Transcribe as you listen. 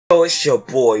Oh, it's your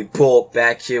boy Bolt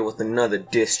back here with another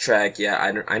diss track. Yeah,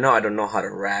 I know I don't know how to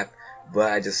rap,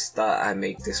 but I just thought I'd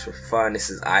make this for fun. This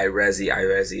is iRezi.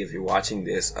 iRezi, if you're watching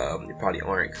this, you probably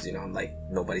aren't, because I'm like,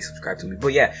 nobody subscribed to me.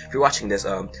 But yeah, if you're watching this,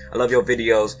 I love your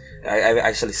videos. I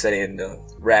actually said in the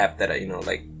rap that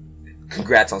like,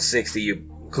 congrats on 60.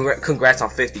 Congrats on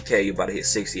 50K. You're about to hit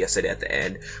 60. I said it at the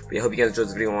end. But yeah, I hope you guys enjoyed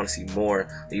this video. I want to see more.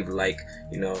 Leave a like.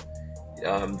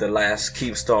 The last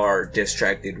Keemstar diss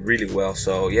track did really well,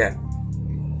 so yeah,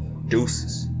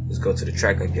 deuces. Let's go to the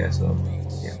track, I guess.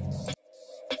 Yeah.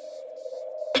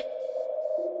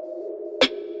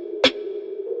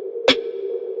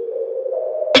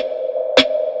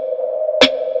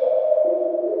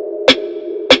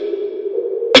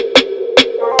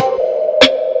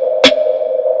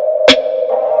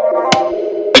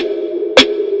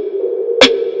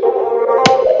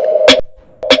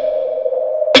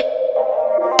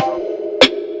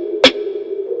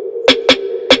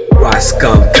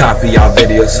 Scum copy, our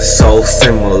videos are so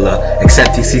similar,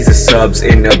 except he sees the subs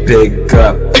in a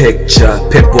bigger picture.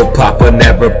 Pimple popper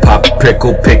never pop,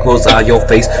 prickle pickles are your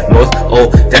face. North,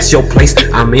 oh, that's your place.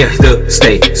 I'm here to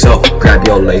stay, so grab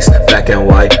your lace. Black and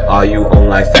white, are you on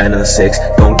like Fan of 6?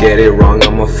 Don't get it wrong,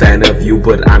 I'm a fan of you,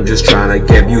 but I'm just trying to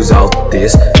get views out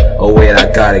this. Oh wait,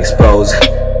 I got exposed.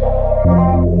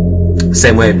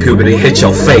 Same way puberty hit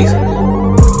your face.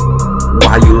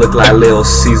 Why you look like Little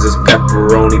Caesar's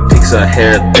pepperoni pizza,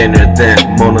 hair thinner than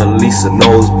Mona Lisa,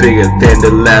 nose bigger than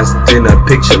the last dinner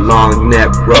picture, long neck,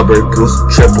 rubber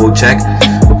goose, triple check.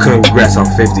 Well, congrats on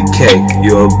 50K,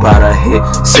 you're about to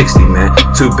hit 60, man.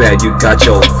 Too bad you got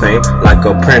your fame like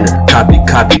a printer. Copy,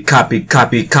 copy, copy,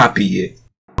 copy, copy it.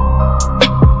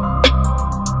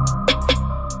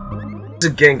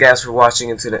 Thanks again, guys, for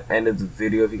watching until the end of the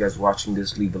video. If you guys are watching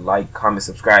this, leave a like, comment,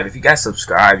 subscribe. If you guys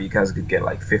subscribe, you guys could get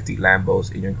like 50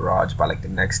 Lambos in your garage by like the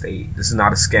next day. This is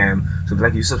not a scam. So if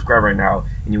like you subscribe right now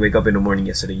and you wake up in the morning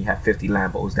yesterday, you have 50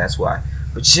 Lambos. That's why.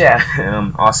 But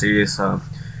yeah, all serious. I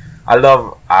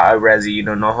love iRezi.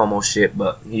 No homo shit,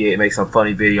 but he makes some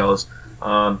funny videos.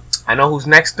 I know who's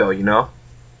next though. Y'all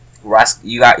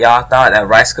thought that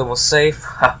Rice was safe?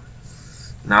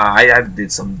 Nah, I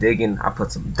did some digging. I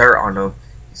put some dirt on them,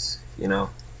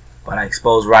 but I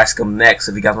exposed Rice next.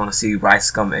 So if you guys want to see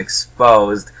Rice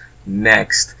exposed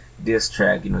next diss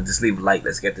track, just leave a like.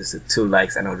 Let's get this to 2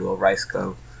 likes, and I'll do a Rice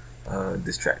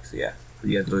diss track. So yeah, hope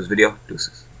you guys enjoy this video.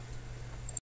 Deuces.